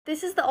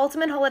This is the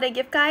ultimate holiday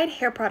gift guide,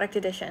 hair product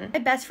edition. My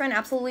best friend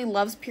absolutely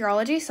loves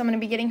Pureology, so I'm going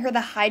to be getting her the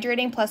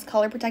Hydrating Plus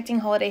Color Protecting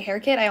Holiday Hair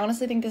Kit. I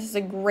honestly think this is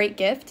a great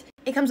gift.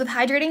 It comes with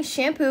hydrating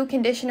shampoo,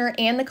 conditioner,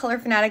 and the Color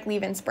Fanatic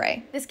leave-in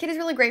spray. This kit is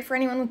really great for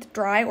anyone with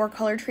dry or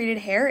color-treated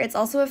hair. It's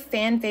also a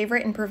fan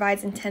favorite and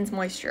provides intense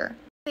moisture.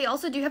 They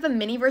also do have a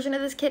mini version of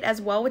this kit as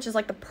well, which is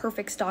like the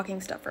perfect stocking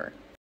stuffer.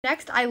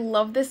 Next, I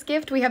love this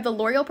gift. We have the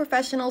L'Oreal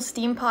Professional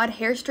Steam Pod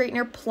Hair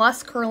Straightener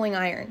Plus Curling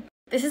Iron.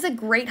 This is a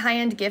great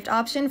high-end gift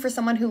option for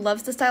someone who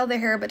loves to style their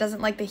hair but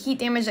doesn't like the heat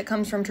damage that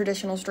comes from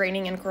traditional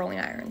straightening and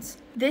curling irons.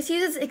 This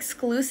uses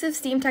exclusive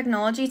steam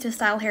technology to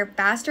style hair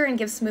faster and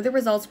gives smoother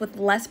results with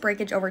less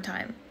breakage over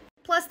time.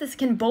 Plus, this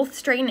can both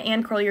straighten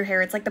and curl your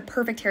hair. It's like the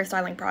perfect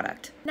hairstyling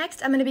product.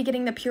 Next, I'm going to be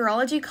getting the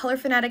Pureology Color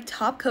Fanatic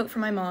Top Coat for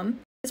my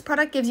mom. This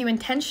product gives you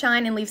intense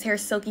shine and leaves hair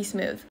silky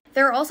smooth.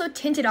 There are also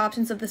tinted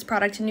options of this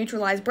product to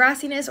neutralize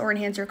brassiness or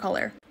enhance your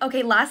color.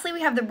 Okay, lastly we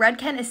have the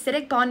Redken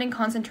Acidic Bonding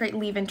Concentrate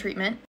Leave-In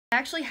Treatment. I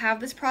actually have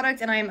this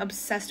product and I am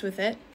obsessed with it.